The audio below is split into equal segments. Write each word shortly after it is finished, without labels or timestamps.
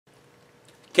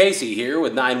Casey here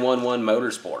with 911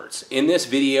 Motorsports. In this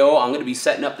video, I'm going to be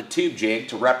setting up the tube jig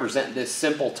to represent this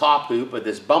simple top hoop with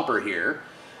this bumper here.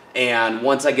 And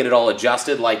once I get it all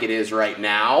adjusted like it is right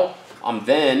now, I'm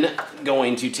then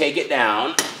going to take it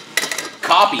down,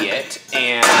 copy it,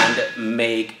 and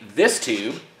make this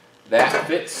tube that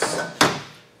fits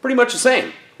pretty much the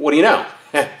same. What do you know?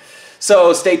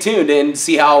 So stay tuned and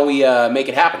see how we make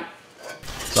it happen.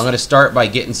 So I'm going to start by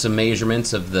getting some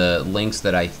measurements of the lengths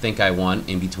that I think I want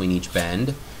in between each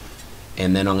bend.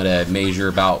 And then I'm going to measure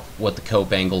about what the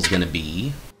cope angle is going to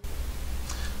be.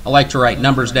 I like to write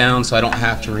numbers down so I don't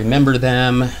have to remember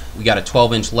them. We got a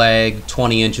 12-inch leg,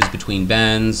 20 inches between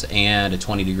bends, and a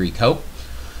 20-degree cope.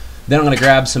 Then I'm going to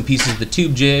grab some pieces of the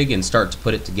tube jig and start to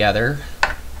put it together.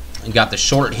 I got the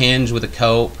short hinge with a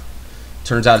cope.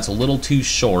 Turns out it's a little too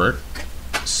short.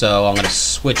 So I'm going to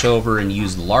switch over and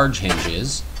use the large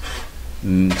hinges,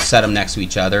 set them next to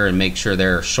each other and make sure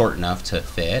they're short enough to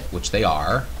fit, which they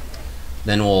are.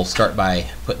 Then we'll start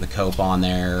by putting the cope on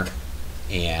there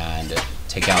and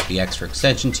take out the extra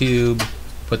extension tube,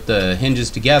 put the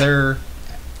hinges together,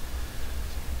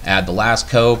 add the last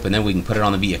cope, and then we can put it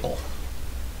on the vehicle.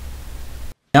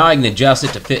 Now I can adjust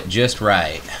it to fit just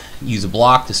right. Use a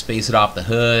block to space it off the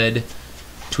hood,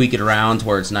 tweak it around to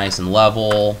where it's nice and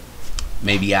level.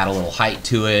 Maybe add a little height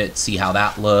to it, see how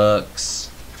that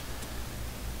looks.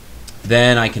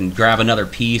 Then I can grab another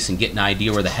piece and get an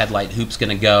idea where the headlight hoop's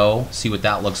gonna go, see what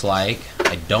that looks like.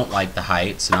 I don't like the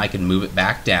heights, and I can move it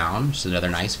back down. Just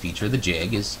another nice feature of the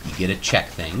jig is you get to check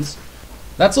things.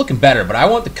 That's looking better, but I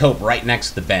want the cope right next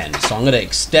to the bend. So I'm gonna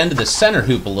extend the center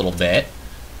hoop a little bit.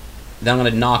 Then I'm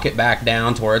gonna knock it back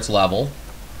down to where it's level.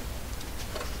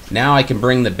 Now I can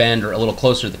bring the bend a little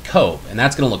closer to the cope, and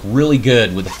that's going to look really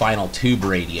good with the final tube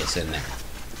radius in there.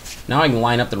 Now I can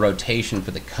line up the rotation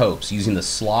for the copes using the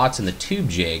slots in the tube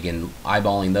jig and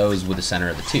eyeballing those with the center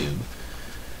of the tube.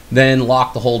 Then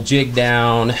lock the whole jig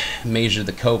down, measure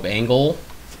the cope angle,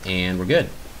 and we're good.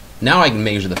 Now I can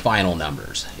measure the final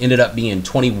numbers. Ended up being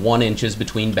 21 inches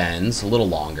between bends, a little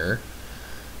longer.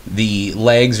 The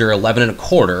legs are 11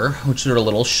 1/4, which are a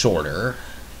little shorter.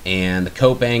 And the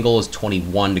cope angle is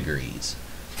 21 degrees.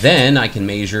 Then I can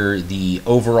measure the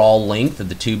overall length of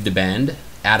the tube to bend,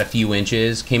 add a few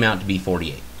inches, came out to be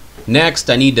 48. Next,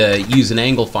 I need to use an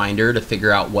angle finder to figure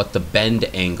out what the bend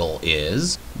angle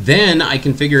is. Then I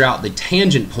can figure out the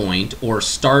tangent point or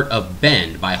start of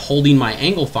bend by holding my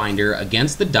angle finder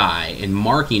against the die and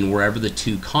marking wherever the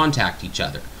two contact each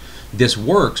other. This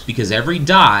works because every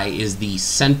die is the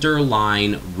center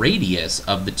line radius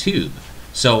of the tube.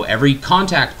 So every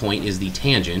contact point is the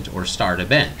tangent or start of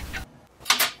bend.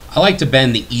 I like to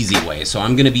bend the easy way, so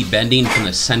I'm going to be bending from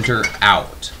the center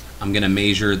out. I'm going to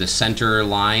measure the center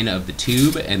line of the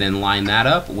tube and then line that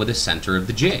up with the center of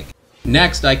the jig.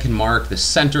 Next, I can mark the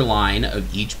center line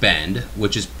of each bend,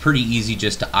 which is pretty easy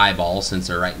just to eyeball since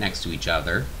they're right next to each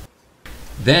other.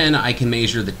 Then I can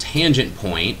measure the tangent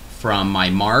point from my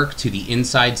mark to the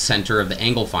inside center of the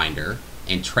angle finder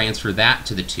and transfer that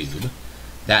to the tube.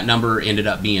 That number ended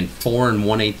up being 4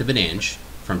 1/8 of an inch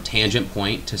from tangent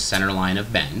point to center line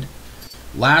of bend.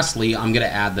 Lastly, I'm going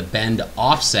to add the bend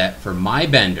offset for my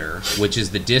bender, which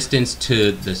is the distance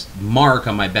to the mark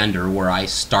on my bender where I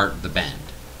start the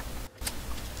bend.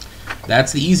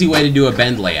 That's the easy way to do a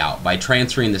bend layout, by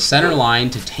transferring the center line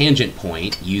to tangent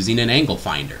point using an angle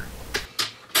finder.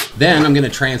 Then I'm going to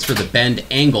transfer the bend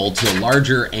angle to a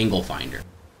larger angle finder.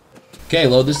 Okay,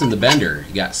 load this in the bender.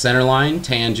 You got center line,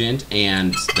 tangent,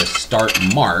 and the start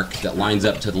mark that lines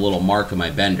up to the little mark of my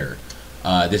bender.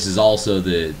 This is also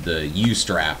the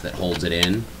U-strap that holds it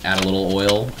in. Add a little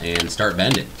oil and start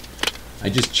bending. I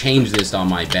just changed this on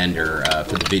my bender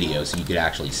for the video so you could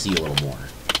actually see a little more.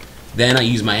 Then I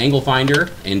use my angle finder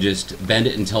and just bend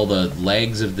it until the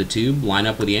legs of the tube line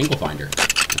up with the angle finder.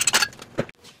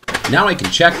 Now I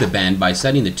can check the bend by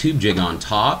setting the tube jig on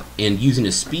top and using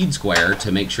a speed square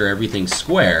to make sure everything's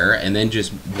square, and then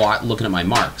just looking at my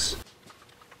marks.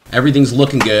 Everything's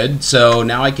looking good, so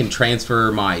now I can transfer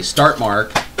my start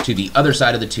mark to the other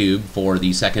side of the tube for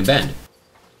the second bend.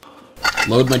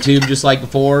 Load my tube just like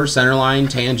before, center line,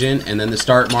 tangent, and then the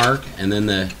start mark, and then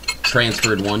the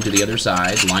transferred one to the other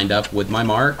side, lined up with my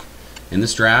mark and the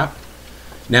strap.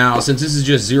 Now, since this is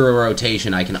just zero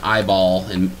rotation, I can eyeball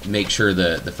and make sure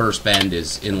the first bend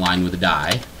is in line with the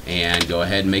die and go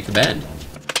ahead and make the bend.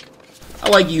 I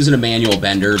like using a manual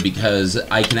bender because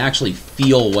I can actually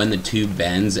feel when the tube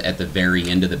bends at the very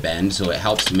end of the bend, so it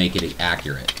helps to make it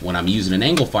accurate. When I'm using an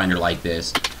angle finder like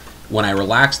this, when I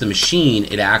relax the machine,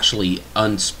 it actually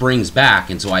unsprings back,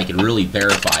 and so I can really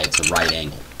verify it's the right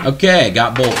angle. Okay,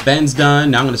 got both bends done.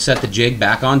 Now I'm going to set the jig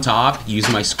back on top,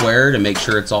 use my square to make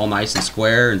sure it's all nice and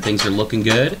square and things are looking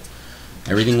good.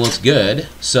 Everything looks good.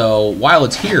 So while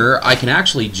it's here, I can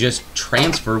actually just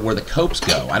transfer where the copes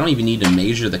go. I don't even need to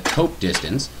measure the cope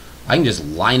distance. I can just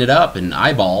line it up and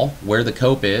eyeball where the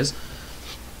cope is.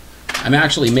 I'm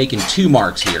actually making two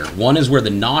marks here. One is where the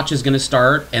notch is going to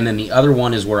start, and then the other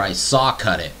one is where I saw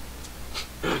cut it.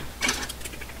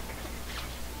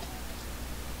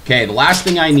 Okay, the last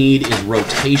thing I need is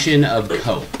rotation of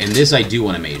cope, and this I do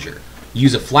want to measure.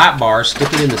 Use a flat bar,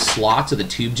 stick it in the slots of the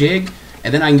tube jig,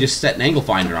 and then I can just set an angle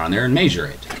finder on there and measure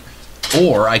it.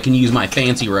 Or I can use my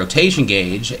fancy rotation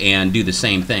gauge and do the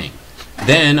same thing.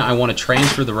 Then I want to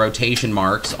transfer the rotation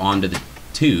marks onto the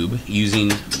tube using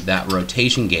that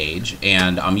rotation gauge,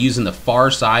 and I'm using the far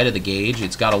side of the gauge.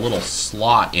 It's got a little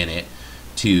slot in it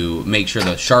to make sure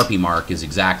the Sharpie mark is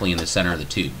exactly in the center of the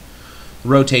tube. The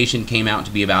rotation came out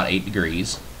to be about 8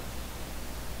 degrees.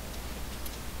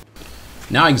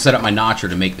 Now I can set up my notcher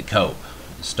to make the cope.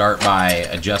 Start by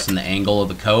adjusting the angle of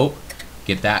the cope,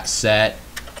 get that set,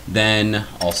 then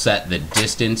I'll set the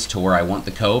distance to where I want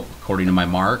the cope according to my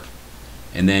mark,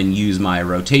 and then use my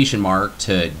rotation mark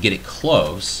to get it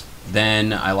close.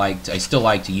 Then I still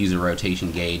like to use a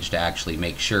rotation gauge to actually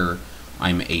make sure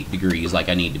I'm 8 degrees like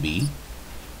I need to be.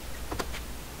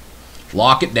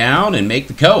 Lock it down and make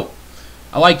the cope.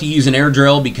 I like to use an air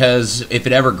drill because if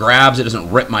it ever grabs, it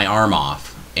doesn't rip my arm off.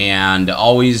 And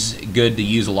always good to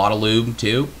use a lot of lube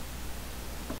too.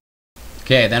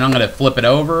 Okay, then I'm going to flip it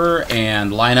over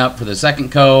and line up for the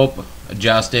second cope,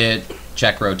 adjust it,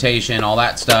 check rotation, all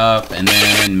that stuff, and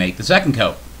then make the second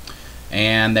cope.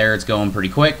 And there, it's going pretty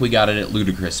quick. We got it at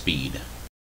ludicrous speed.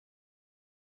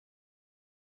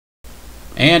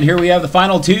 And here we have the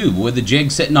final tube with the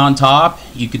jig sitting on top.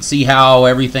 You can see how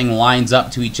everything lines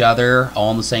up to each other,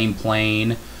 all in the same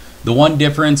plane. The one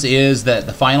difference is that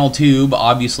the final tube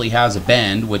obviously has a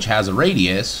bend, which has a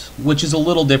radius, which is a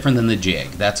little different than the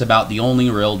jig. That's about the only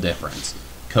real difference.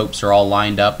 Copes are all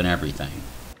lined up and everything.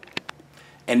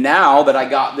 And now that I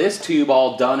got this tube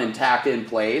all done and tacked in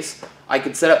place, I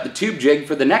can set up the tube jig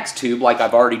for the next tube like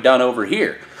I've already done over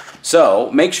here.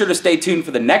 So make sure to stay tuned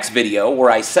for the next video where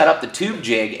I set up the tube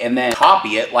jig and then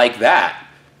copy it like that.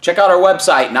 Check out our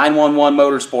website,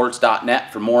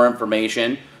 911motorsports.net, for more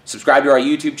information. Subscribe to our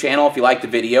YouTube channel if you like the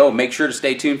video. Make sure to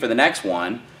stay tuned for the next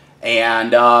one.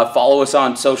 And follow us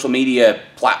on social media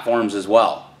platforms as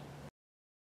well.